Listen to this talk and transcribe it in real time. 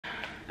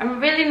I'm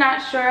really not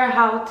sure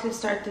how to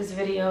start this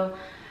video.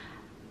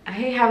 I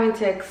hate having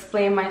to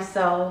explain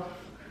myself,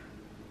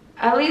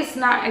 at least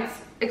not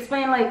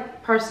explain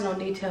like personal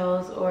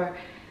details, or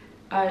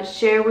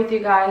share with you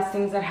guys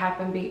things that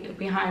happen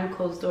behind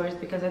closed doors,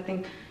 because I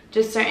think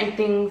just certain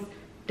things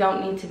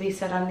don't need to be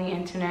said on the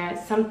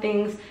internet. Some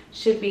things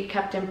should be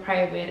kept in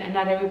private, and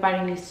not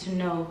everybody needs to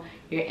know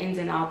your ins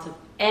and outs of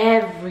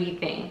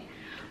everything.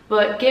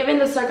 But given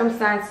the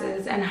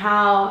circumstances and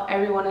how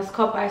everyone is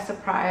caught by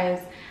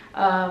surprise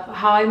of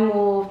how I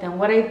moved and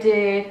what I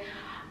did,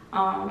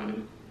 I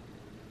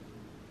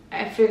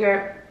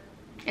figure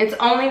it's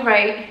only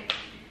right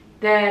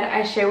that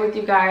I share with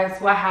you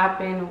guys what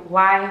happened,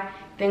 why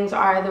things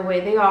are the way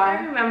they are.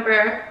 I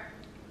remember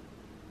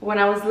when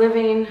I was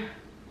living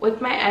with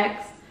my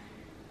ex,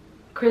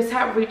 Chris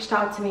had reached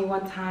out to me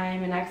one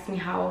time and asked me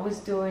how I was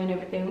doing,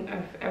 if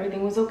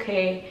everything was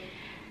okay.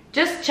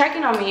 Just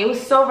checking on me. It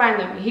was so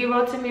random. He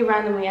wrote to me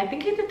randomly. I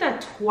think he did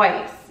that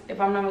twice, if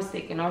I'm not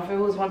mistaken, or if it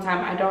was one time,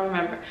 I don't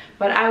remember.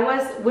 But I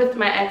was with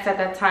my ex at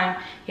that time.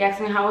 He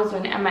asked me how I was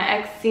doing, and my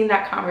ex seen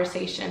that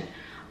conversation.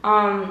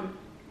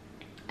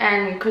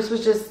 And Chris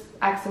was just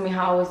asking me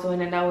how I was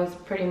doing, and that was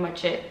pretty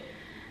much it.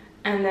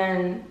 And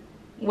then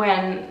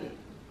when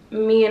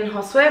me and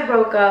Josue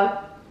broke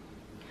up,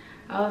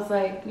 I was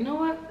like, you know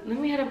what? Let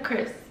me hit up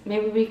Chris.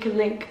 Maybe we could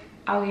link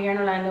out here in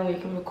Orlando. We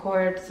can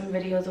record some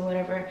videos or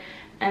whatever.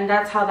 And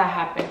that's how that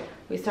happened.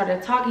 We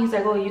started talking. He's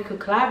like, oh, you could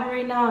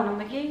collaborate now? And I'm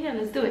like, yeah,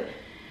 let's do it.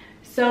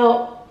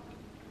 So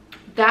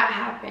that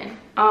happened.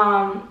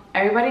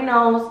 Everybody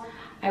knows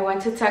I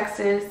went to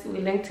Texas. We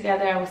linked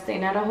together. I was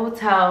staying at a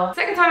hotel.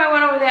 Second time I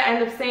went over there, I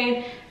ended up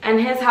staying in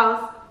his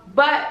house.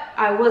 But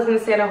I was going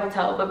to stay at a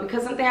hotel. But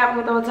because something happened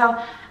with the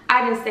hotel,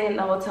 I didn't stay in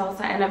the hotel.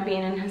 So I ended up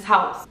being in his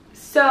house.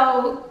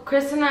 So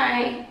Chris and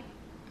I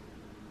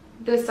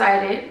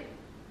decided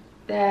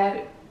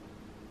that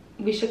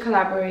we should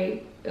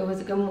collaborate. It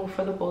was a good move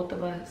for the both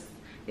of us.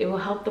 It will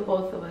help the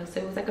both of us.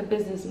 It was like a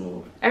business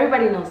move.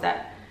 Everybody knows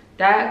that.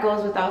 That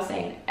goes without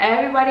saying.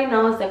 Everybody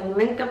knows that we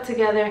linked up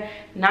together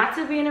not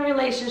to be in a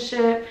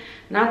relationship,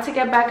 not to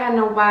get back at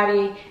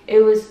nobody. It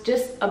was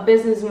just a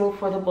business move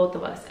for the both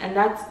of us. And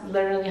that's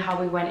literally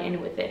how we went in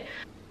with it.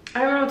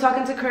 I remember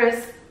talking to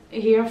Chris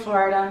here in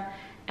Florida,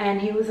 and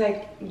he was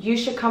like, you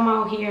should come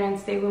out here and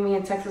stay with me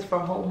in Texas for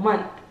a whole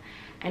month.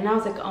 And I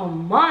was like, a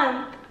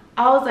month?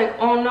 I was like,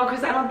 oh no,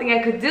 Chris, I don't think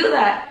I could do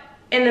that.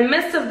 In the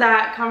midst of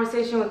that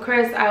conversation with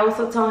Chris, I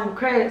also told him,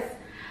 Chris,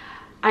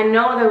 I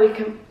know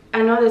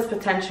there's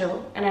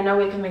potential, and I know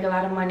we can make a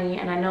lot of money,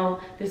 and I know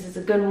this is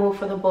a good move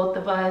for the both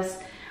of us,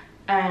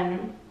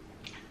 and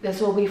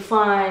this will be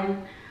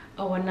fun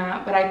or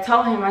whatnot. But I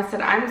told him, I said,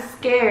 I'm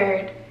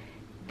scared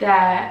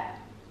that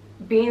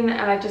being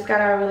that I just got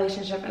out of a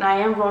relationship and I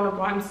am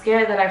vulnerable, I'm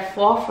scared that I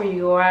fall for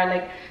you, or I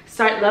like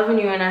start loving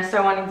you and I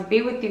start wanting to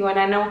be with you, and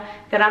I know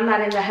that I'm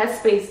not in the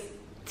headspace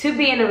to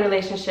be in a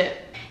relationship.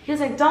 He was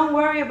like, don't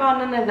worry about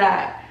none of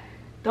that.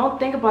 Don't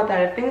think about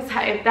that.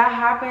 If that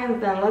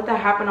happens, then let that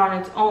happen on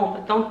its own.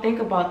 But don't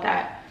think about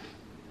that.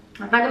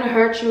 I'm not gonna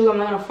hurt you. I'm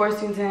not gonna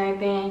force you into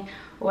anything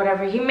or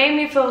whatever. He made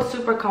me feel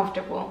super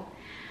comfortable,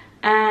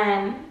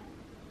 and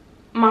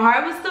my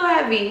heart was still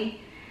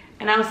heavy,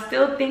 and I was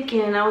still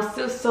thinking, and I was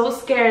still so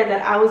scared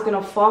that I was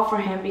gonna fall for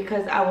him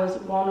because I was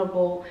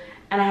vulnerable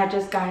and I had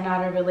just gotten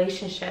out of a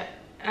relationship.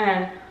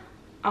 And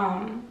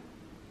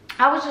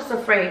I was just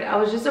afraid. I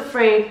was just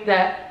afraid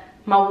that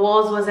my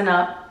walls wasn't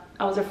up.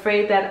 I was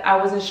afraid that I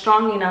wasn't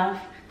strong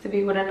enough to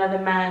be with another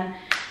man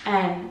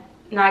and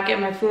not get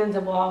my feelings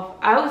involved.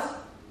 I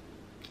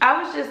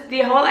was just,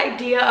 the whole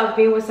idea of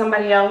being with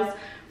somebody else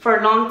for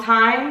a long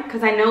time,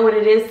 because I know what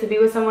it is to be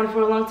with someone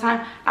for a long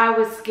time, I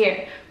was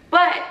scared.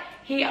 But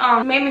he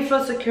made me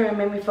feel secure and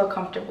made me feel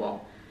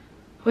comfortable.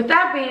 With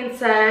that being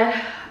said,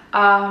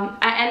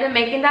 I ended up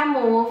making that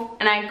move,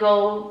 and I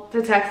go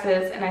to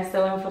Texas, and I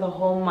stay in for the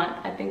whole month.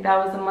 I think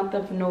that was the month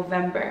of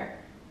November.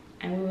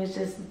 And we was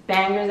just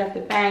bangers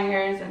after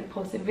bangers, and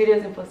posting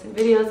videos and posting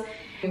videos.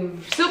 We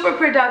were super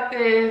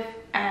productive,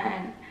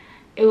 and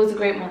it was a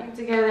great month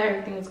together.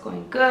 Everything was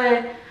going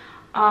good.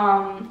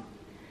 I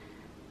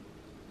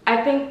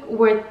think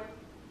where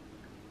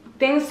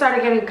things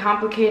started getting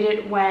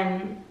complicated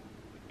when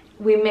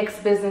we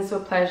mixed business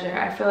with pleasure.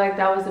 I feel like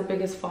that was the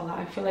biggest fallout.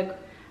 I feel like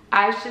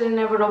I should have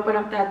never opened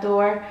up that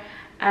door,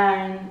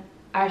 and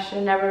I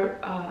should never,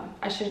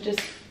 I should just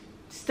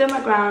stood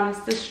my ground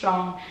and stood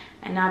strong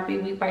and not be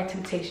weak by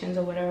temptations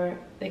or whatever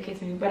the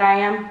case may be. But I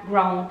am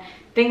grown.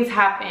 Things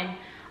happen.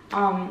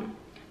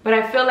 But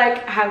I feel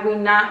like had we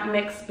not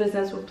mixed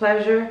business with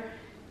pleasure,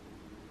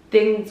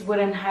 things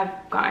wouldn't have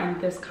gotten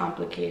this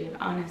complicated,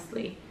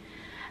 honestly.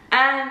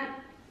 And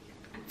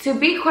to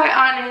be quite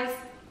honest,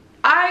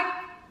 I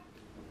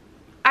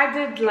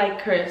did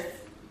like Chris.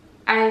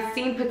 I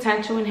seen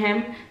potential in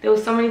him. There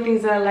was so many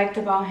things that I liked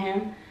about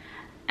him,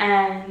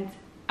 and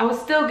I was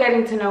still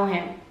getting to know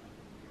him.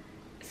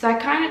 So I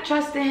kind of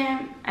trusted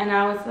him, and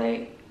I was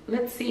like,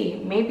 let's see,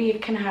 maybe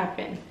it can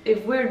happen.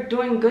 If we're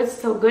doing good,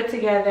 so good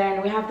together,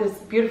 and we have this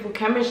beautiful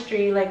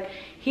chemistry, like,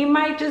 he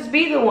might just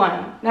be the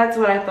one. That's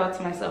what I thought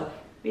to myself.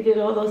 We did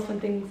all those fun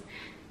things.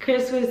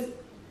 Chris was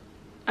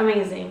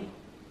amazing.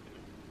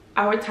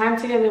 Our time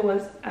together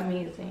was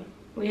amazing.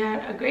 We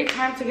had a great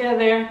time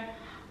together.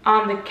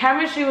 The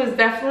chemistry was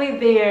definitely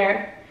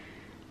there,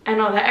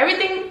 and all that.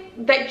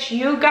 Everything that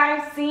you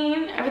guys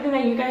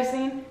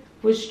seen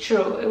was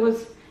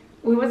true.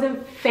 We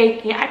wasn't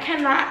faking. I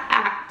cannot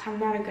act. I'm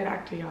not a good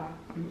actor, y'all.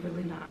 I'm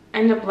really not.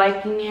 End up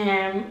liking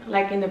him,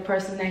 liking the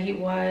person that he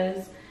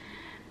was,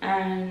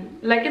 and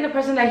liking the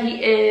person that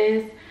he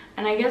is,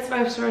 and I guess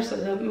vice versa.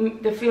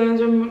 The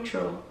feelings were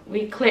mutual.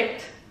 We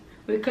clicked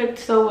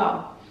so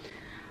well.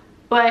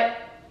 But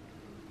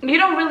you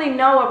don't really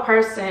know a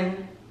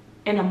person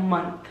in a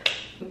month.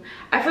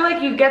 I feel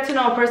like you get to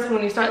know a person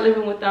when you start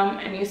living with them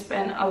and you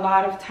spend a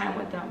lot of time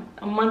with them.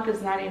 A month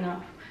is not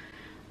enough.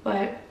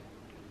 But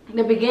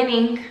the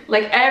beginning,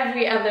 like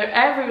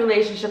every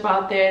relationship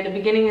out there, the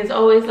beginning is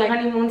always like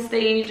honeymoon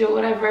stage or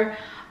whatever.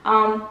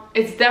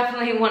 It's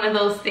definitely one of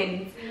those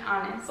things, to be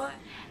honest.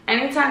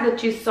 Anytime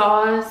that you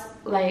saw us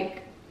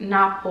like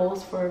not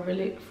post for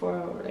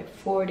like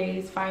 4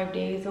 days, 5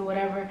 days or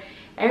whatever,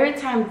 every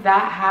time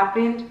that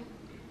happened,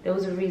 there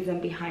was a reason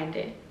behind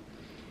it.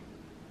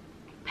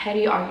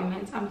 Petty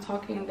arguments. I'm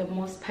talking the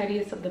most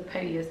pettiest of the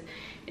pettiest.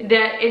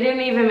 That it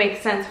didn't even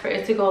make sense for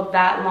it to go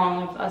that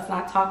long of us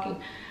not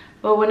talking.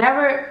 But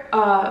whenever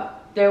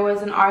there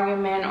was an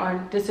argument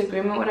or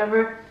disagreement,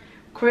 whatever,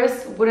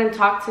 Chris wouldn't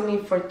talk to me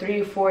for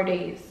 3 or 4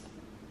 days,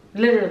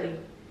 literally,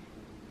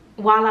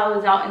 while I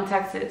was out in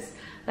Texas.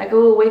 Like, I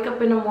would wake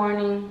up in the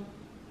morning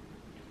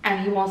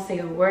and he won't say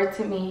a word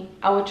to me.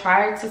 I would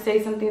try to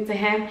say something to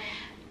him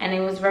and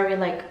it was very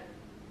like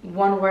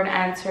one-word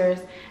answers,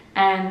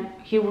 and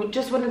he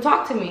just wouldn't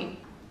talk to me.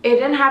 It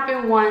didn't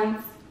happen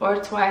once or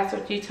twice or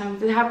 3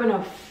 times. It happened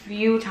a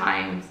few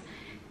times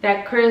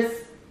that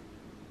Chris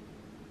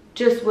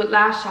just would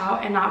lash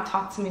out and not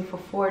talk to me for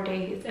 4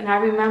 days. And I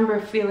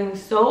remember feeling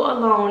so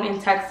alone in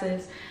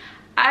Texas.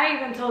 I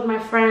even told my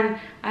friend,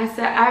 I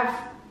said,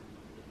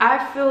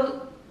 I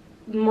feel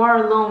more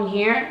alone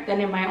here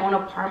than in my own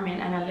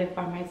apartment, and I live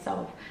by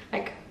myself.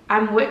 Like,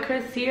 I'm with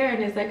Chris here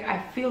and it's like I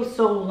feel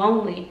so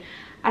lonely.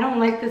 I don't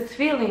like this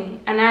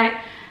feeling. And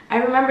I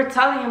remember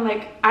telling him,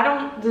 like, I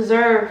don't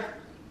deserve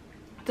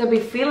to be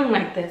feeling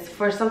like this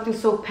for something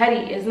so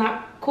petty. It's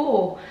not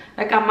cool.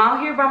 Like, I'm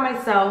out here by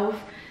myself.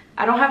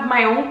 I don't have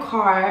my own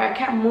car. I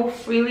can't move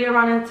freely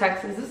around in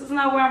Texas. This is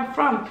not where I'm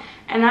from.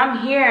 And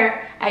I'm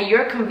here at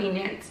your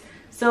convenience.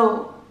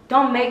 So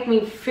don't make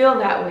me feel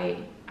that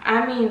way.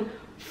 I mean,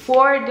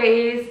 4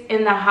 days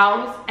in the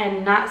house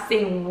and not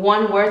saying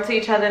one word to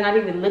each other, not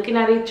even looking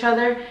at each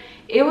other.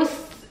 It was,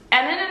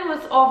 and then it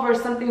was over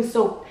something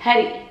so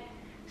petty.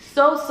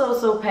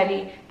 So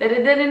petty that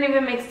it didn't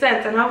even make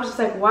sense. And I was just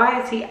like,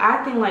 why is he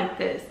acting like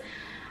this?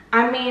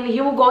 I mean, he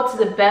will go to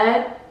the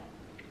bed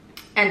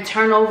and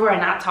turn over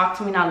and not talk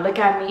to me, not look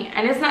at me.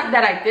 And it's not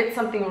that I did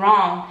something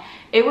wrong.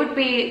 It would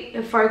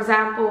be, for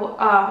example,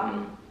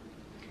 I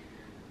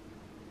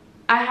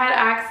had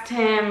asked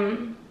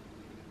him,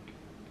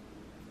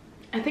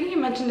 I think he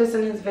mentioned this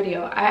in his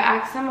video. I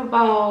asked him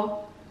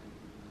about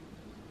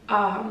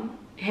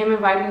him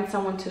inviting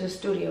someone to the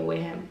studio with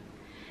him.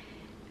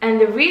 And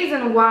the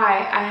reason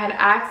why I had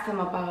asked him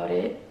about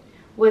it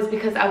was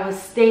because I was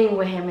staying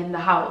with him in the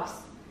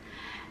house.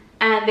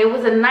 And there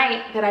was a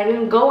night that I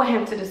didn't go with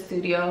him to the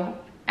studio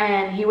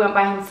and he went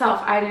by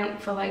himself. I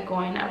didn't feel like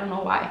going, I don't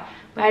know why,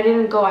 but I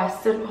didn't go. I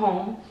stood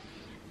home,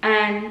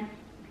 and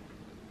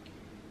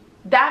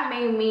that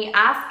made me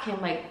ask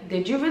him, like,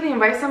 did you really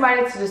invite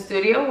somebody to the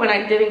studio when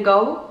I didn't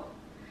go?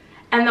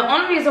 And the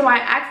only reason why I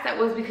asked that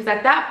was because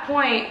at that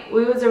point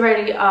we was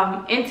already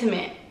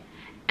intimate,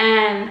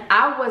 and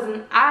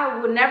I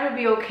would never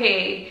be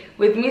okay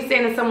with me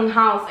staying in someone's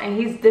house and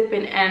he's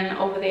dipping and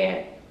over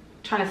there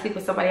trying to sleep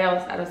with somebody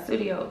else at a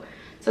studio.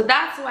 So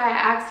that's why I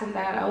asked him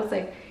that. I was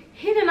like,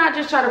 he did not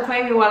just try to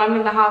play me while I'm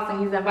in the house and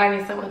he's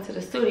inviting someone to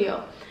the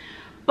studio.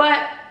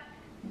 But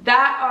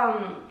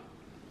that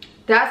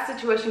that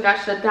situation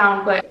got shut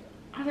down. But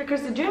I was like,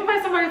 Chris, did you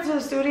invite somebody to the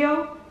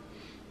studio?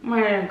 I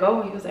didn't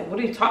go. He was like, what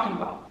are you talking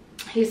about?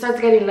 He starts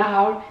getting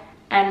loud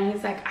and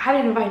he's like, I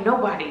didn't invite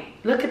nobody.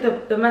 Look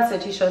at the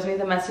message. He shows me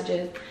the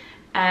messages,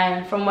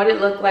 and from what it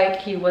looked like,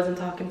 he wasn't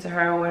talking to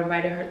her or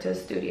invited her to the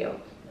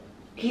studio.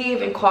 He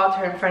even called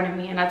her in front of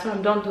me, and I told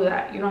him, don't do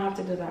that. You don't have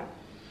to do that.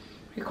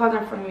 He called her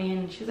in front of me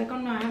and she's like, oh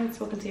no, I haven't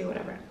spoken to you,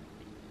 whatever.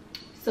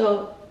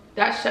 So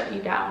that shut me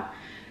down.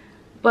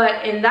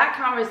 But in that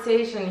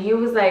conversation, he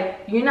was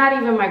like, you're not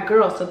even my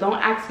girl, so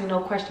don't ask me no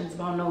questions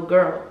about no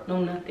girl,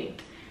 no nothing.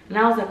 And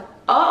I was like,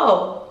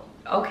 oh,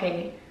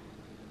 okay.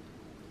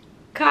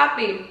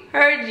 Copy,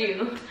 heard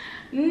you,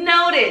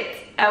 noted.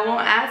 I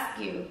won't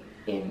ask you.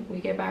 And we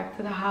get back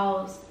to the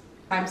house.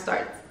 Time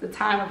starts, the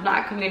time of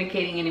not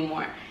communicating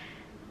anymore.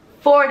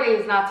 4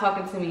 days not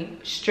talking to me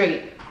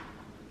straight.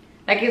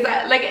 Like if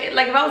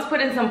I was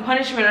put in some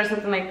punishment or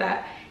something like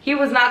that. He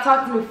was not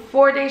talking to me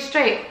 4 days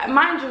straight.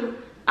 Mind you,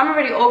 I'm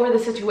already over the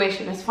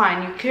situation. It's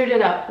fine. You cleared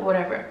it up,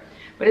 whatever.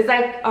 But it's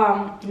like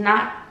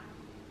not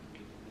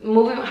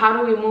moving. How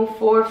do we move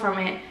forward from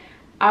it?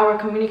 Our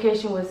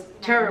communication was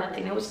terrible.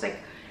 It was like,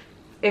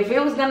 if he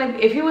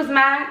was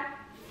mad,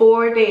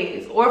 4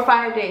 days or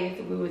 5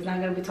 days, we was not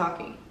gonna be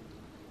talking.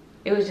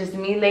 It was just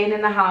me laying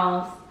in the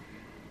house,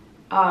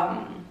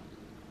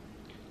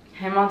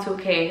 him on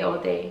 2K all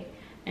day,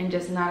 and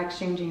just not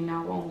exchanging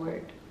not one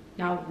word.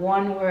 Not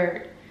one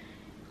word.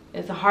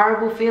 It's a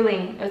horrible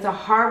feeling. It's a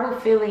horrible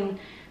feeling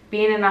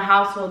being in a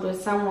household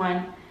with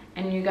someone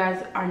and you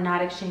guys are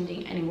not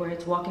exchanging any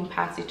words, walking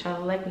past each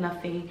other like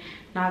nothing,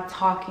 not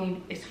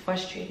talking. It's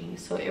frustrating.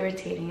 It's so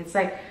irritating. It's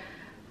like,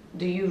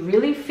 do you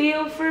really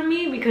feel for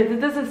me? Because it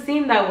doesn't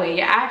seem that way.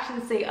 Your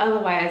actions say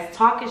otherwise.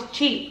 Talk is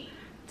cheap.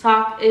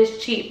 Talk is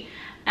cheap.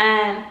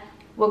 And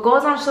what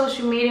goes on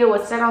social media,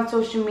 what's said on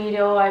social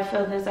media, oh, I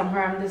feel this, I'm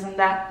her, I'm this and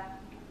that.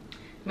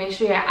 Make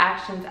sure your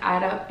actions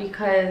add up,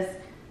 because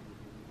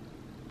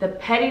the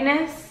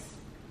pettiness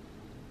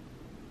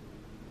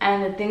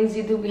and the things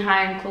you do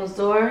behind closed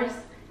doors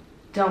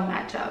don't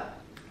match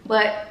up.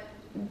 But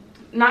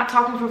not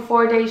talking for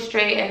 4 days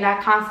straight, and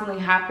that constantly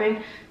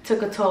happened,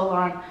 took a toll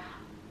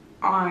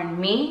on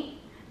me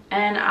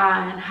and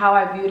on how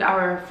I viewed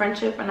our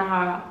friendship and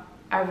how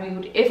I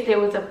viewed if there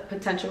was a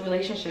potential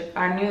relationship.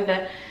 I knew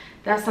that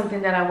that's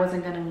something that I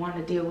wasn't gonna want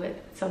to deal with.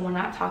 Someone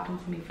not talking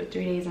to me for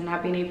 3 days and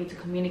not being able to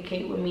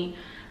communicate with me.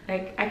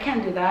 Like, I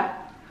can't do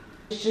that.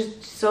 It's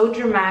just so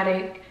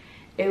dramatic.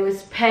 It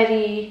was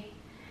petty.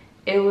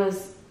 It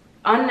was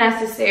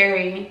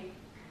unnecessary,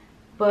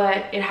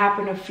 but it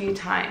happened a few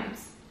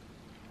times.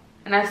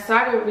 And I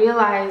started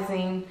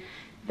realizing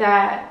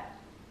that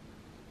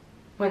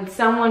when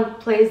someone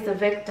plays the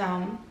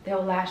victim,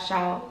 they'll lash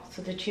out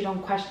so that you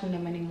don't question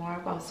them anymore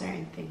about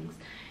certain things.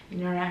 You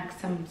don't ask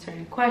them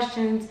certain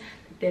questions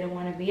that they don't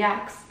want to be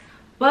asked.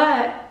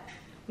 But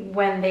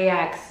when they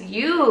ask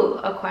you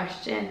a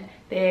question,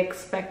 they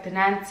expect an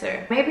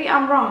answer. Maybe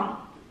I'm wrong.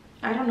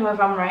 I don't know if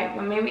I'm right,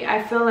 but maybe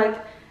I feel like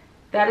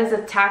that is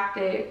a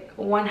tactic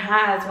one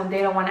has when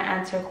they don't want to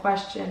answer a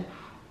question,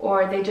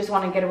 or they just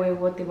want to get away with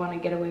what they want to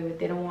get away with.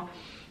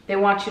 They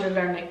want you to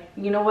learn, like,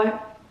 you know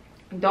what?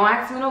 Don't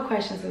ask me no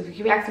questions, because if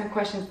you keep asking me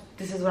questions,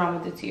 this is what I'm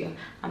gonna do to you.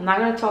 I'm not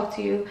gonna talk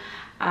to you.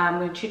 I'm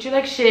gonna treat you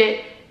like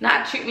shit.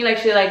 Not treat me like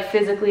shit, like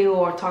physically,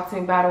 or talk to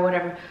me bad or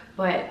whatever,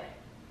 but,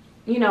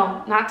 you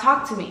know, not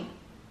talk to me.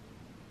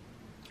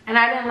 And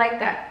I didn't like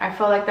that. I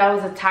felt like that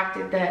was a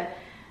tactic that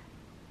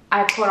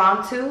I caught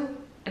on to,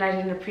 and I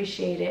didn't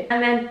appreciate it.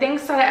 And then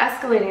things started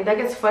escalating. That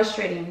gets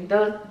frustrating.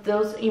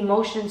 Those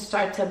emotions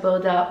start to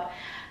build up,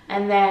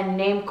 and then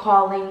name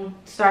calling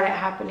started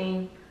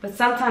happening. But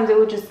sometimes it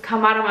would just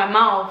come out of my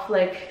mouth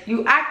like,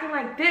 you acting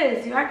like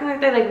this, you acting like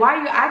that. Like, why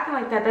are you acting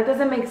like that? That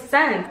doesn't make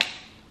sense.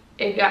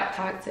 It got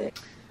toxic.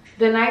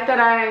 The night that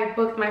I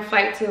booked my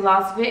flight to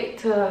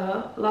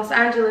Los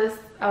Angeles,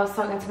 I was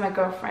talking to my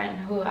girlfriend,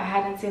 who I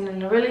hadn't seen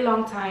in a really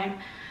long time.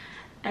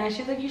 And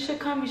she's like, you should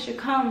come, you should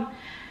come.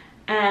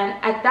 And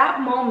at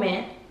that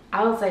moment,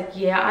 I was like,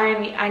 yeah,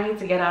 I need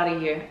to get out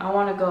of here. I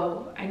want to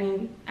go. I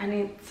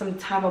need some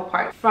time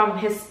apart from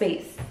his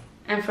space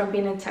and from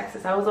being in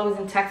Texas. I was always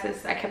in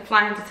Texas. I kept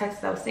flying to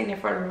Texas. I was staying there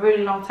for a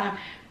really long time.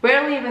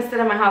 Barely even stayed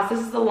in my house. This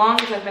is the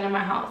longest I've been in my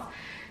house.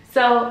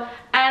 So,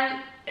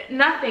 and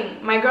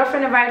nothing. My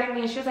girlfriend invited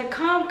me and she was like,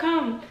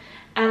 come.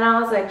 And I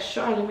was like,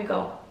 sure, let me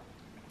go.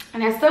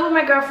 And I stayed with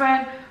my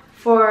girlfriend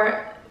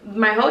for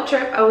my whole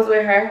trip. I was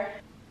with her.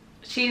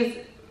 She's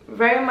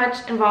very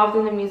much involved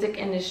in the music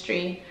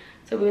industry.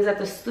 So we was at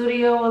the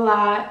studio a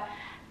lot.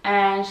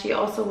 And she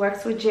also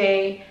works with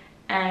Jay.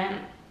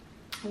 And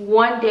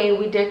one day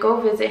we did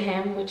go visit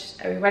him, which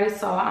everybody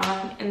saw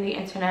in the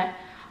internet.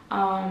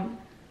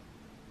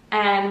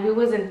 And we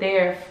wasn't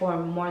there for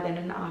more than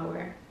an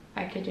hour.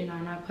 I kid you not,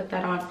 and I put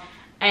that on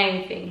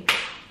anything.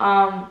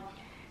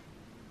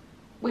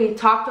 We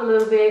talked a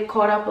little bit,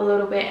 caught up a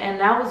little bit,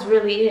 and that was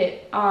really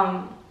it.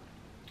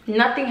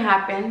 Nothing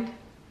happened,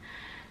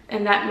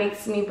 and that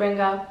makes me bring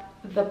up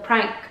the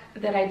prank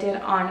that I did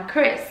on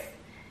Chris.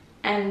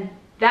 And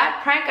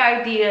that prank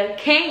idea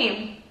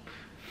came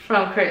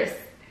from Chris.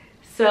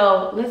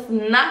 So let's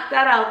knock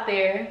that out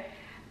there,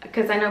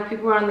 because I know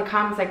people are in the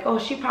comments like, oh,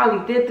 she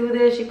probably did do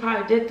this, she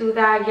probably did do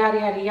that, yada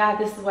yada yada,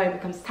 this is why it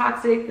becomes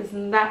toxic, this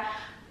and that.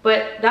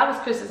 But that was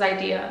Chris's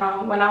idea.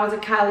 When I was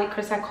at Cali,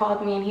 Chris had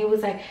called me and he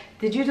was like,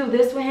 did you do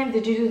this with him,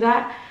 did you do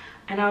that?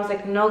 And I was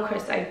like, no,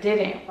 Chris, I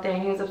didn't.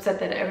 Then he was upset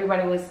that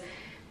everybody was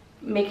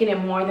making it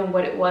more than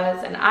what it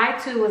was, and I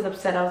too was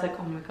upset. I was like,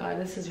 oh my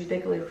god, this is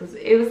ridiculous, because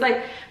it was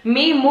like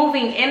me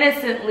moving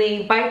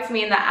innocently bites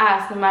me in the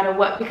ass no matter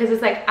what, because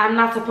it's like I'm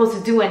not supposed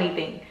to do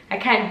anything. I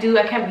can't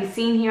be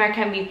seen here, I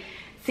can't be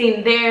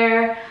seen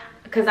there,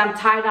 because I'm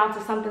tied on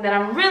to something that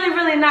I'm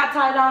really not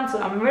tied on to.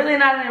 I'm really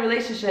not in a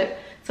relationship.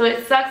 So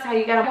it sucks how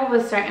you gotta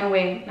move a certain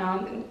way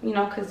now, you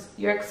know, because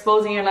you're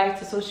exposing your life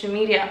to social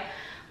media.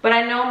 But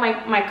I know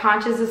my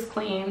conscience is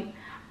clean.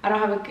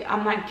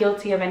 I'm not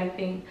guilty of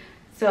anything.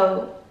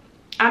 So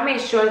I made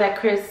sure that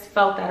Chris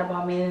felt that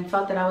about me and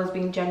felt that I was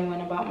being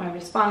genuine about my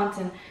response,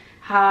 and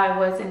how I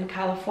was in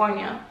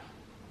California.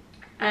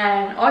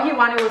 And all he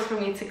wanted was for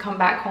me to come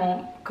back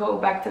home, go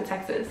back to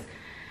Texas.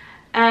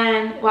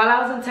 And while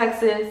I was in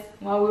Texas,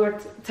 while we were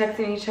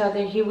texting each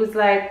other, he was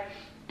like,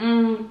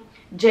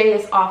 Jay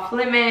is off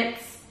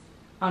limits.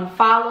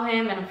 Unfollow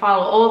him and unfollow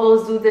all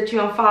those dudes that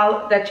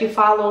you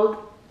followed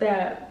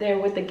they're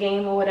with the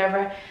game or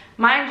whatever.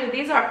 Mind you,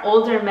 these are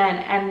older men,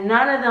 and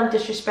none of them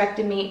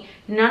disrespected me.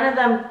 None of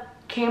them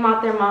came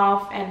out their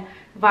mouth and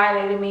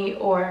violated me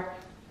or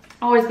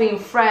was being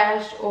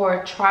fresh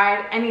or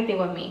tried anything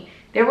with me.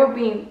 They were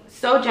being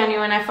so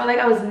genuine. I felt like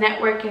I was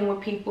networking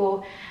with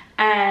people,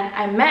 and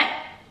I met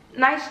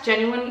nice,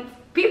 genuine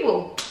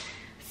people.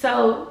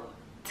 So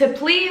to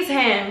please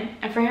him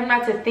and for him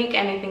not to think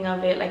anything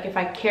of it, like if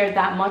I cared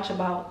that much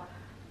about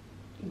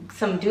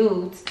some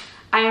dudes,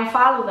 I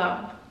unfollowed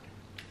them.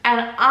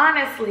 And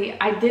honestly,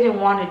 I didn't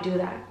want to do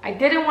that. I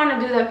didn't want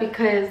to do that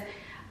because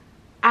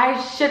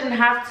I shouldn't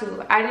have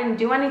to. I didn't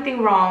do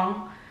anything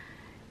wrong.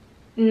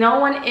 No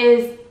one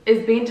is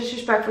being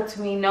disrespectful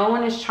to me. No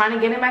one is trying to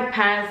get in my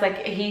pants.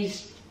 Like,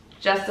 he's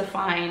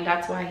justifying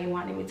that's why he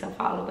wanted me to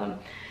follow them.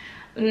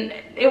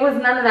 It was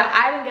none of that.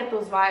 I didn't get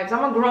those vibes.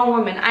 I'm a grown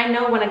woman. I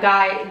know when a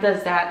guy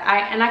does that.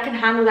 And I can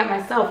handle that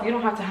myself. You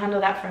don't have to handle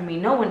that for me.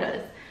 No one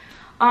does.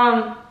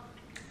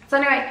 So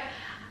anyway,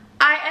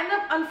 I ended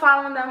up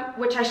unfollowing them,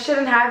 which I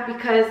shouldn't have,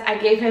 because I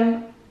gave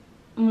him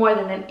more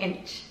than an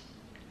inch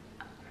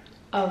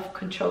of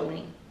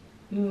controlling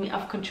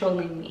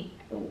me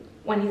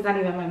when he's not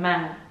even my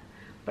man.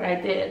 But I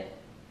did,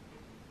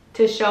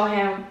 to show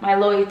him my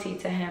loyalty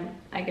to him,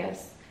 I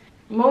guess.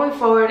 Moving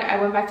forward, I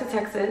went back to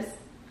Texas,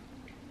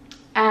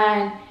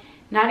 and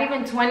not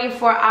even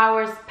 24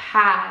 hours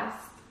passed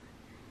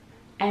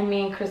and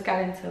me and Chris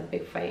got into a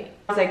big fight.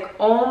 I was like,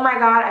 oh my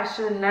God, I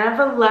should have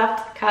never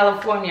left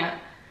California,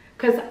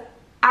 because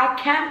I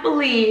can't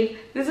believe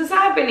this is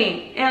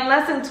happening in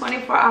less than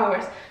 24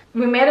 hours.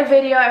 We made a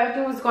video,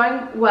 everything was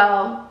going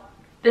well.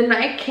 The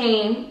night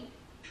came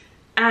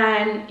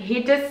and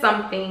he did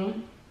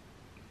something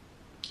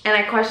and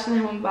I questioned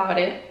him about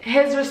it.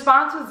 His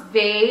response was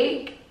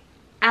vague,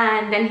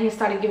 and then he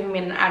started giving me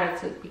an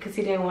attitude because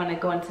he didn't want to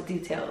go into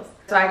details.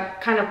 So I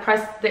kind of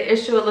pressed the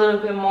issue a little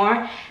bit more,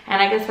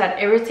 and I guess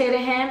that irritated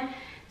him.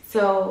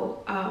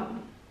 So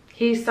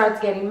he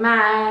starts getting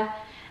mad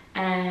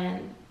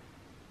and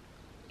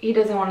he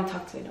doesn't want to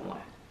talk to me no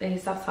more. Then he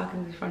stops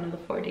talking to me for another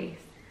 4 days.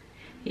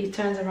 He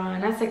turns around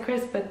and I said,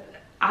 Chris, but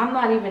I'm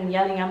not even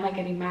yelling, I'm not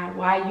getting mad.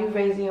 Why are you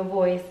raising your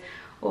voice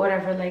or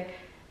whatever? Like,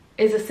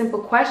 it's a simple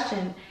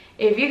question.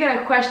 If you're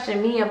gonna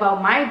question me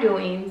about my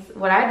doings,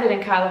 what I did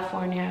in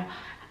California,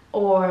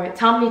 or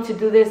tell me to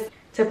do this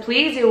to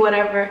please you,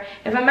 whatever,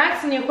 if I'm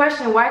asking you a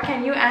question, why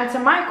can't you answer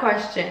my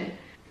question?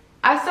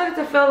 I started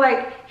to feel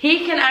like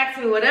he can ask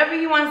me whatever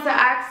he wants to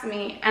ask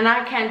me, and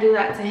I can't do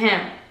that to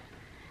him.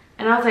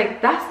 And I was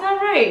like, that's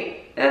not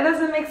right. That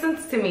doesn't make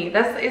sense to me.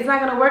 It's not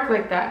gonna work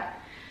like that.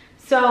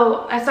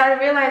 So I started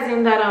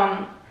realizing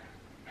that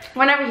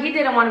whenever he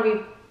didn't want to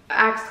be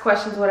asked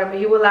questions, whatever,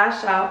 he would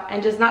lash out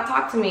and just not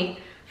talk to me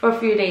for a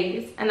few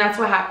days. And that's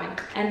what happened.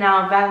 And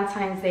now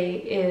Valentine's Day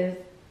is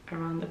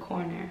around the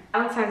corner.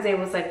 Valentine's Day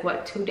was like,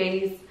 what, 2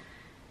 days?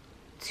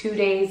 2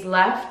 days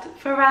left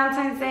for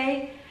Valentine's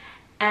Day.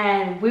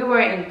 And we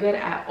weren't good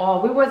at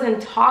all. We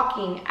wasn't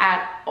talking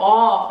at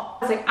all.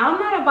 I was like, I'm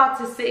not about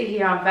to sit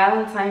here on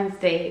Valentine's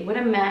Day with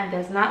a man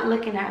that's not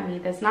looking at me,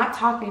 that's not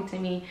talking to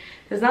me,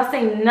 that's not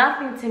saying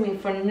nothing to me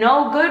for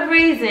no good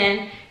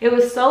reason. It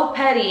was so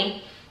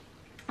petty.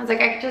 I was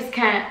like, I just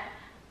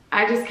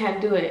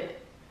can't do it.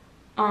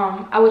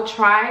 I would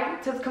try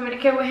to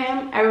communicate with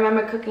him. I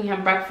remember cooking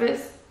him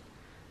breakfast.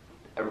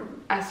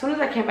 As soon as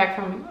I came back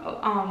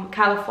from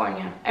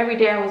California, every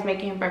day I was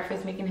making him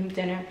breakfast, making him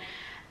dinner.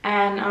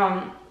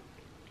 And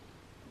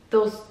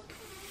those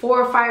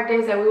 4 or 5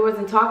 days that we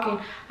wasn't talking,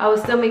 I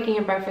was still making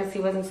him breakfast. He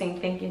wasn't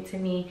saying thank you to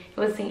me. He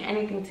wasn't saying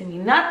anything to me.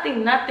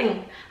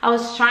 Nothing. I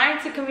was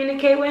trying to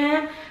communicate with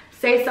him,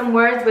 say some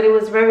words, but it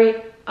was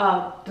very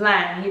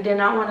bland. He did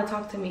not want to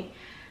talk to me.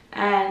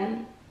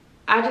 And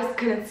I just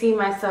couldn't see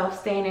myself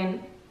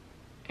staying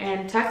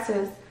in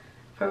Texas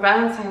for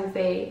Valentine's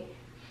Day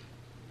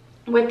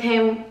with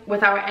him,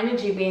 with our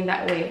energy being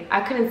that way.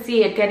 I couldn't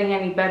see it getting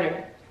any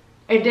better.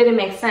 It didn't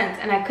make sense,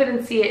 and I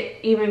couldn't see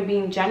it even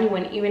being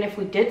genuine, even if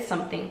we did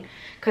something,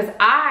 because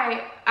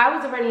I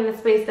was already in a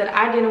space that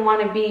I didn't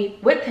want to be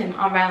with him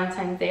on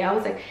Valentine's Day. I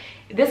was like,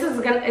 this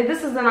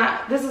is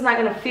not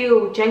gonna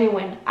feel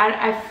genuine.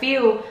 I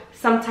feel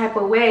some type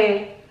of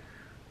way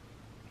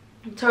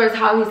towards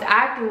how he's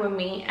acting with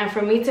me, and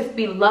for me to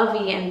be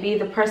lovey and be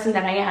the person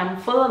that I am,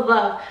 full of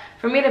love,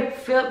 for me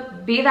to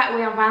be that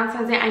way on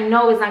Valentine's Day, I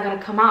know it's not gonna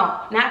come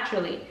out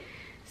naturally.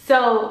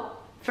 So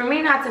for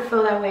me not to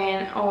feel that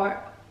way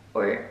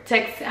or to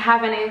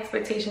have any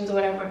expectations or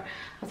whatever, I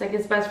was like,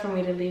 it's best for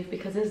me to leave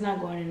because it's not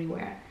going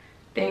anywhere.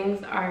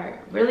 Things are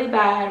really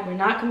bad. We're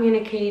not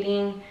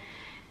communicating.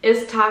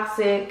 It's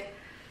toxic.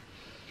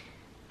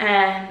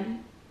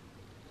 And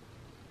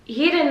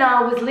he didn't know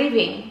I was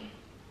leaving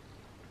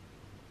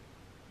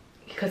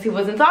because he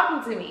wasn't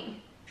talking to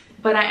me.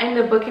 But I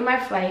ended up booking my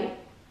flight.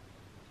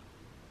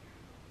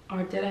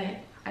 Or did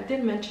I? I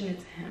did mention it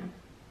to him.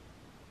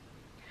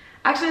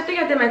 Actually, I think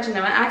I did mention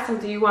him. I asked him,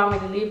 do you want me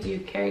to leave? Do you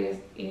carry this?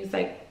 He's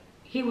like,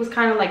 he was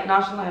kind of like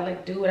nonchalant,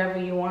 like, do whatever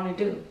you want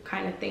to do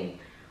kind of thing.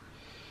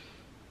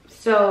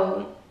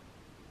 So,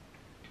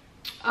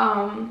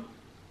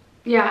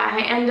 yeah,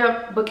 I ended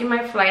up booking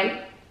my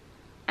flight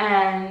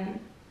and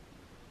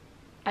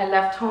I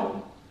left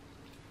home.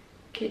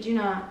 Kid you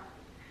not,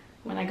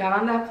 when I got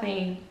on that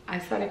plane, I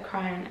started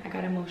crying. I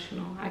got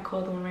emotional. I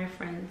called one of my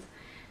friends.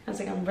 I was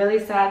like, I'm really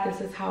sad.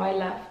 This is how I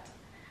left,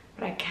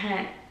 but I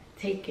can't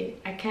take it.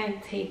 I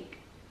can't take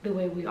the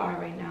way we are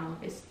right now.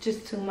 It's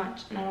just too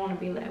much, and I don't want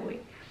to be that way.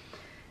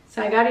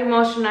 So I got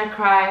emotional. I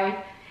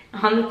cried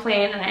on the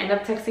plane, and I ended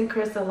up texting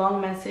Chris a long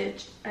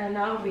message, and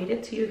I'll read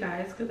it to you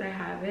guys because I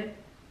have it.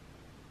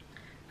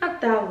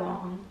 Not that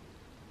long,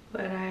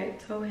 but I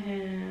told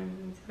him,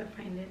 let me see if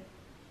I find it.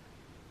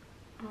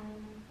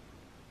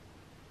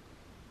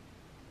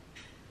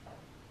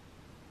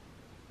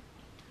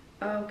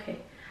 Okay,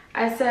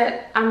 I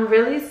said, I'm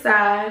really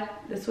sad.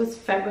 This was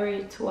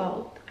February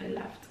 12th I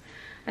left.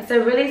 I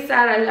said, really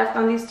sad I left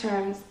on these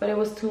terms, but it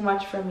was too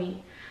much for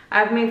me.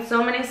 I've made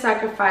so many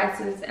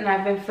sacrifices and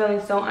I've been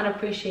feeling so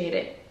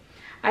unappreciated.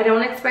 I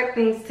don't expect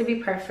things to be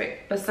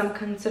perfect, but some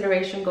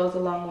consideration goes a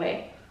long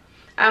way.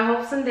 I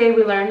hope someday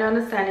we learn to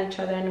understand each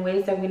other in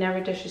ways that we never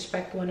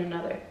disrespect one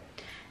another.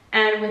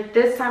 And with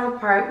this time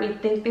apart, we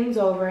think things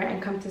over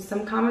and come to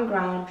some common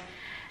ground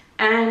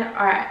and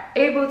are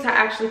able to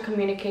actually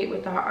communicate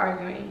without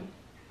arguing.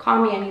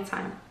 Call me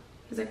anytime.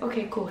 He's like,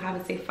 okay, cool, have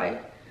a safe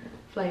flight.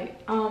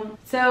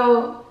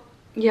 So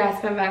yeah, I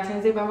spent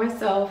Valentine's Day by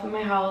myself in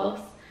my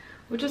house,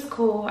 which is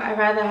cool. I'd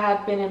rather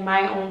have been in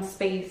my own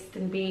space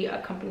than be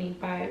accompanied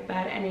by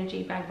bad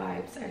energy, bad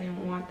vibes. I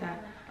didn't want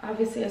that.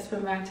 Obviously, I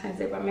spent Valentine's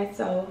Day by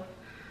myself.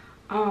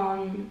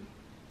 I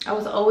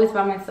was always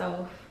by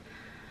myself.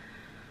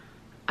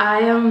 I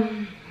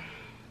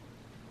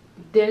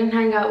didn't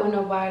hang out with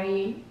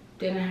nobody,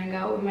 didn't hang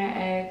out with my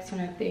ex or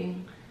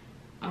nothing.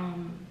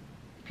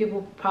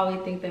 People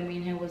probably think that me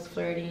and him was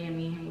flirty and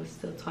me and him was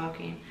still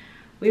talking.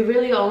 We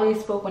really only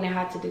spoke when it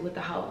had to do with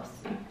the house.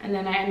 And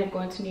then I ended up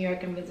going to New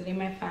York and visiting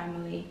my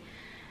family.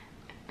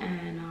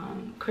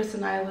 And Chris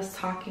and I was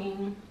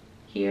talking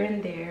here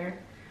and there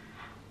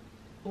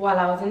while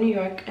I was in New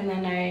York. And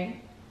then I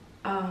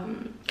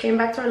came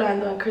back to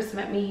Orlando, and Chris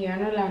met me here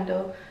in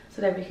Orlando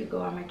so that we could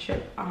go on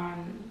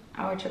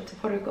our trip to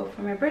Puerto Rico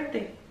for my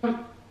birthday.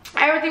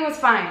 Everything was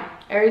fine.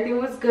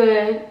 Everything was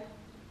good.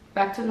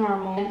 Back to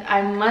normal. And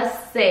I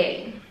must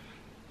say,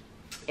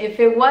 if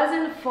it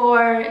wasn't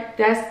for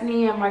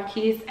Destiny and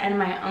Marquise and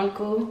my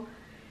uncle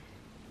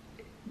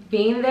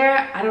being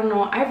there, I don't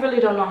know. I really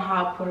don't know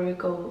how Puerto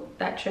Rico,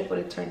 that trip would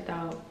have turned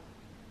out.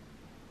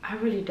 I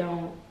really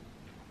don't.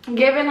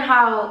 Given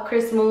how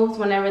Chris moves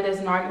whenever there's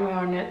an argument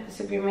or a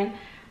disagreement,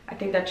 I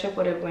think that trip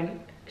would have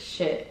went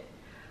shit.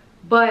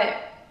 But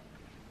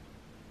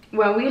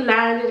when we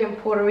landed in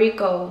Puerto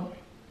Rico,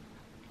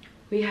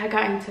 we had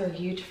gotten into a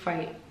huge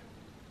fight.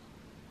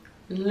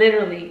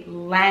 Literally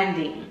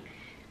landing.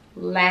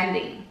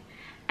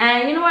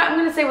 And you know what? I'm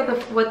gonna say what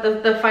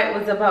the fight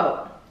was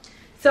about.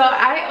 So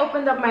I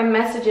opened up my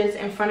messages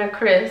in front of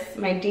Chris,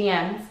 my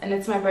DMs, and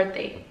it's my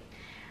birthday.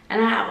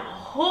 And I have a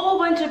whole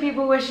bunch of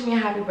people wishing me a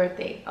happy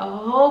birthday. A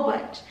whole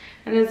bunch.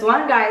 And there's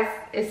one guy,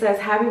 it says,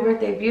 happy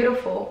birthday,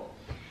 beautiful.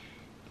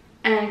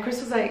 And Chris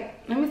was like,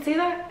 let me see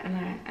that.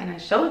 And I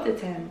showed it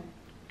to him.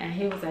 And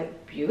he was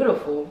like,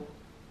 beautiful.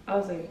 I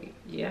was like,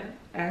 yeah,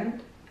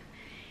 and?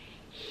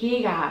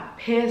 He got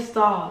pissed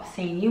off,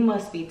 saying, you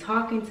must be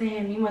talking to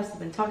him. You must have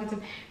been talking to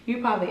him. You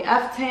probably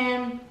effed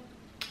him.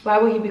 Why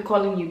would he be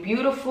calling you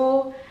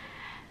beautiful?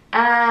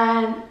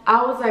 And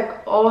I was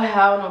like, oh,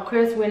 hell no,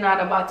 Chris, we're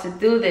not about to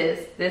do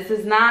this. This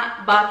is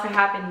not about to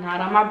happen, not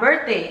on my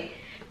birthday.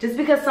 Just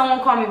because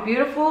someone called me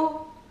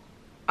beautiful,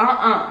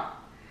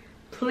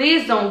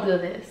 please don't do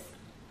this.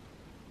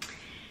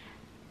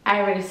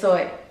 I already saw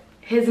it.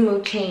 His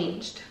mood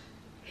changed.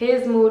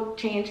 His mood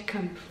changed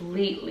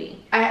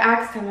completely. I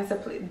asked him, I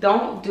said, please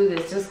don't do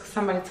this just 'cause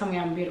somebody told me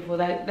I'm beautiful.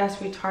 That's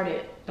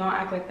retarded. Don't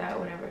act like that,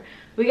 whatever.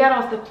 We got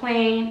off the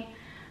plane.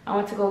 I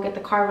went to go get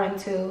the car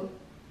rental.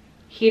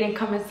 He didn't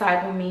come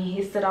inside with me.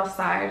 He stood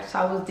outside. So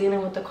I was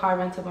dealing with the car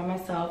rental by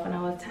myself, and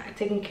I was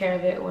taking care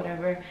of it,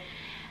 whatever.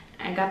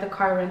 I got the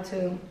car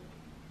rental.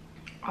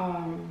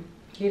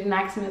 He didn't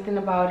ask me nothing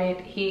about it.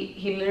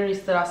 He literally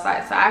stood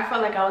outside. So I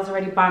felt like I was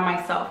already by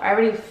myself. I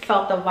already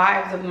felt the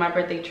vibes of my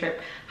birthday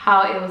trip,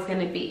 how it was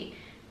gonna be,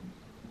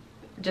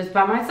 just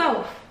by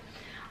myself.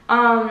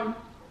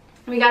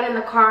 We got in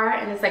the car,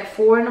 and it's like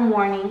 4 in the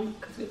morning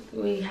because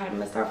we had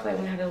missed our flight.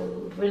 We had a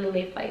really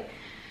late flight.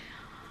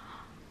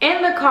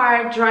 In the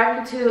car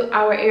driving to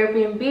our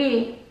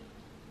Airbnb,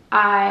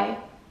 I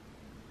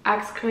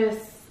asked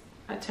Chris,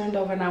 I turned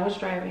over and I was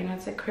driving, and I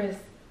said, Chris,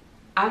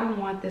 I don't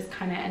want this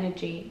kind of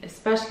energy,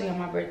 especially on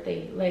my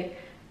birthday. Like,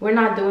 we're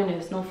not doing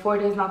this. No 4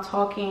 days not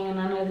talking,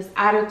 none of this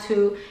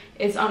attitude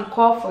is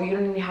uncalled for. You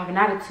don't even have an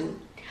attitude.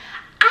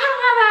 I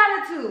don't have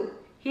an attitude.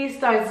 He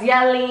starts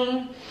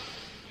yelling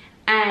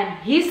and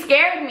he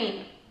scared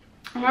me.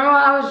 I remember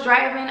when I was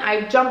driving,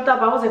 I jumped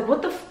up. I was like,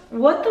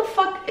 what the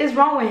fuck is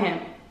wrong with him?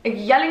 Like,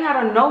 yelling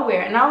out of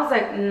nowhere. And I was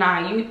like,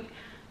 nah,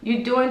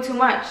 you doing too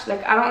much.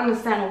 Like, I don't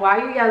understand why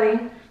you're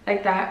yelling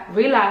like that.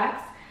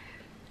 Relax.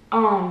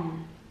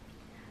 I'm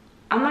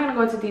not gonna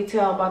go into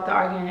detail about the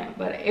argument,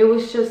 but it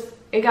was just,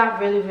 it got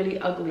really, really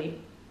ugly.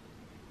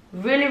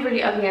 Really,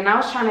 really ugly. And I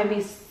was trying to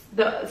be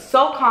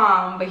so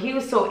calm, but he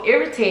was so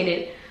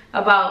irritated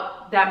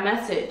about that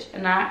message.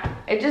 And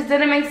it just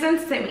didn't make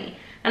sense to me.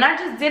 And I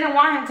just didn't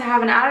want him to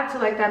have an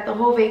attitude like that the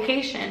whole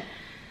vacation.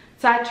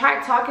 So I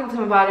tried talking to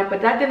him about it,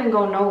 but that didn't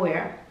go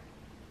nowhere.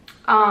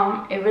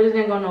 It really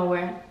didn't go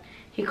nowhere.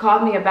 He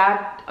called me a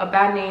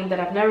bad name that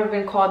I've never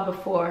been called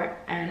before,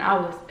 and I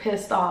was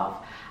pissed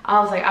off. I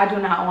was like, I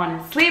do not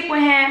want to sleep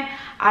with him.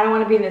 I don't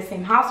want to be in the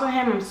same house with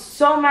him. I'm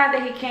so mad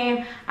that he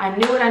came. I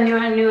knew it. I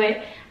knew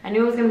it. I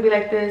knew it was gonna be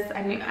like this.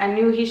 I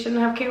knew he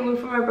shouldn't have came with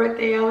me for my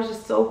birthday. I was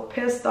just so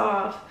pissed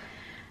off.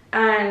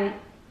 And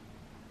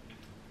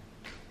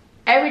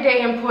every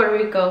day in Puerto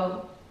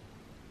Rico,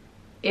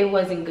 it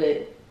wasn't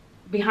good.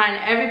 Behind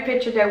every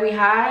picture that we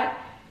had,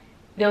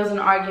 there was an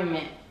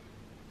argument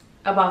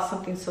about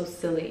something so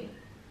silly,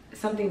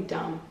 something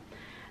dumb.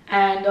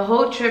 And the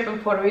whole trip in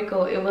Puerto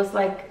Rico, it was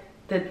like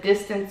the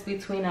distance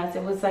between us.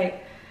 It was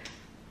like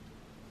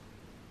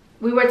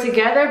we were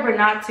together but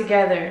not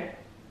together.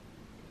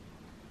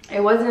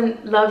 It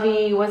wasn't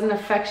lovey, it wasn't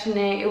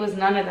affectionate, it was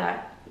none of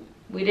that.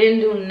 We didn't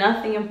do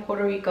nothing in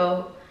Puerto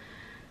Rico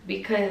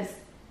because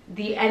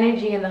the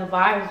energy and the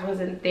vibes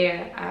wasn't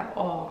there at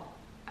all.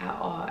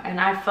 And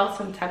I felt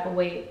some type of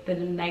way the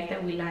night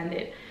that we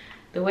landed.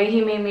 The way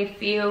he made me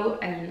feel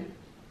and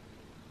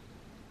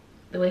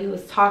the way he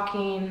was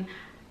talking,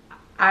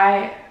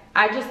 I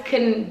just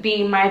couldn't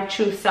be my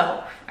true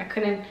self. I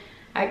couldn't.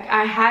 I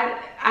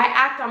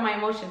act on my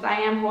emotions.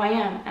 I am who I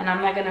am, and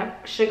I'm not gonna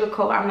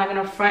sugarcoat. I'm not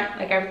gonna front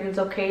like everything's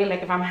okay.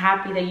 Like if I'm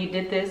happy that you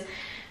did this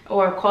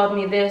or called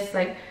me this,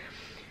 like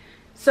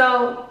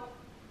so.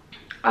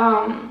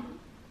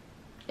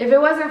 If it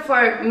wasn't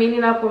for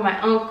meeting up with my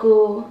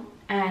uncle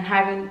and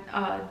having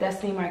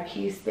Destiny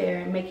Marquise there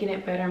and making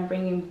it better and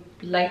bringing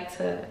light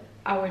to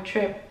our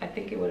trip, I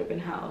think it would have been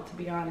hell, to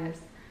be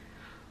honest.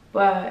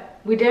 But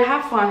we did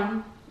have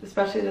fun,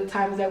 especially the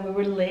times that we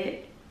were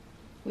lit.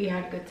 We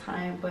had a good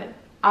time, but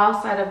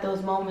outside of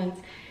those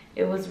moments,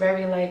 it was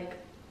very like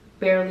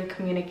barely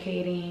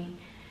communicating,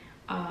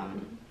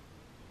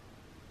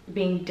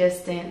 being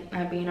distant,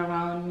 not being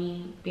around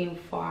me, being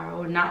far,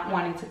 or not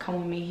wanting to come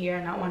with me here,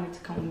 not wanting to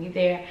come with me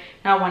there,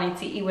 not wanting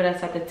to eat with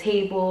us at the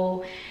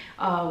table,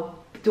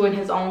 doing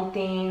his own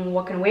thing,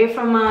 walking away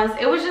from us.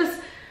 It was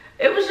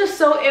just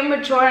so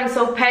immature and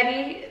so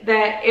petty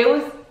that it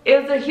was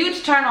a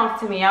huge turn off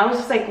to me. I was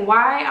just like,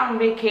 why on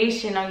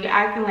vacation are you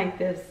acting like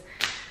this?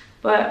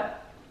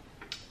 But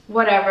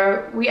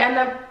whatever. We end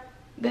up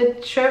the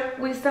trip,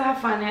 we still have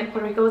fun.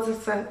 Puerto Rico was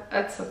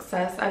a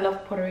success. I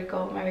love Puerto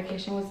Rico. My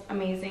vacation was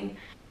amazing.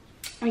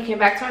 We came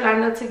back to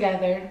Orlando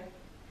together.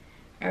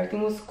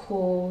 Everything was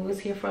cool. We was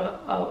here for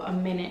a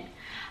minute.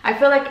 I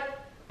feel like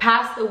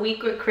past a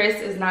week with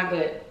Chris is not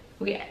good.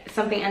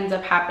 Something ends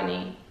up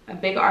happening. A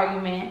big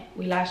argument.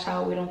 We lash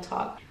out. We don't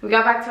talk. We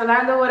got back to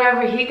Orlando,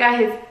 whatever. He got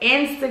his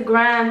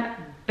Instagram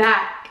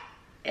back.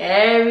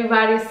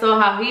 Everybody saw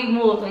how he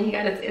moved when he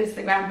got his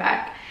Instagram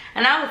back.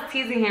 And I was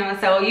teasing him and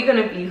said, well, you're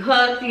going to be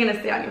hooked. You're going to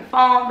stay on your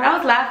phone. But I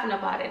was laughing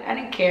about it. I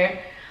didn't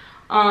care.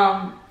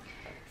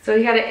 So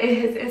he got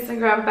his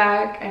Instagram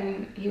back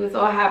and he was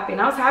all happy.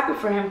 And I was happy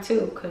for him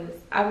too, because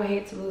I would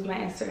hate to lose my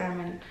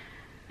Instagram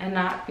and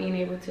not being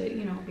able to,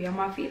 you know, be on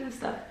my feet and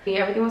stuff.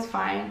 Everything was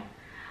fine.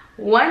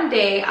 One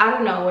day, out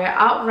of nowhere,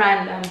 out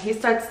random, he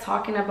starts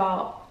talking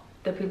about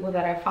the people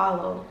that I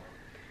follow.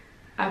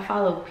 I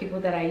follow people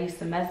that I used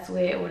to mess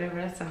with or whatever.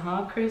 I said,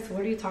 huh, Chris,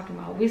 what are you talking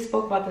about? We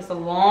spoke about this a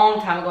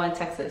long time ago in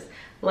Texas.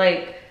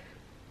 Like,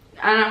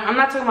 I'm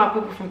not talking about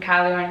people from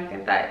Cali or anything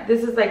like that.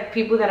 This is like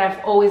people that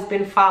I've always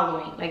been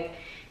following. Like,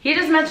 he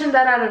just mentioned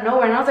that out of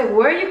nowhere. And I was like,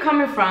 where are you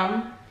coming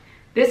from?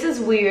 This is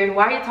weird.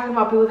 Why are you talking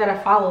about people that I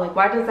follow? Like,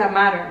 why does that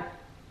matter?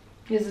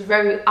 This is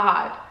very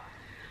odd.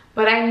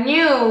 But I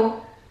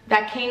knew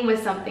that came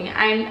with something.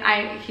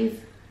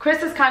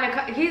 Chris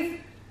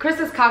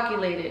is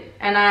calculated,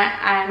 and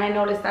I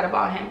noticed that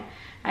about him.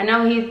 I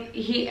know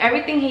he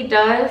everything he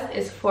does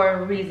is for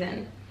a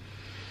reason.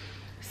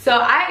 So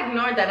I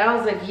ignored that. I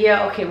was like,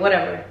 yeah, okay,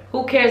 whatever.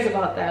 Who cares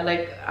about that?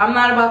 Like, I'm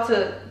not about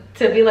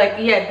to be like,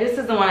 yeah, this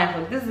is the one I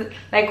fuck. This is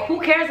like, who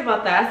cares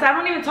about that? I said, I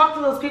don't even talk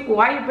to those people.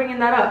 Why are you bringing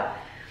that up?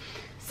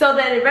 So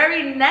the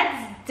very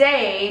next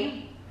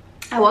day,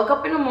 I woke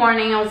up in the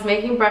morning, I was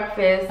making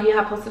breakfast. He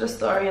had posted a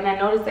story and I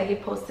noticed that he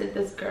posted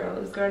this girl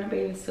in a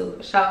bathing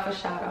suit, shout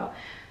out.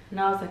 And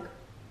I was like,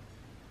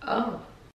 oh,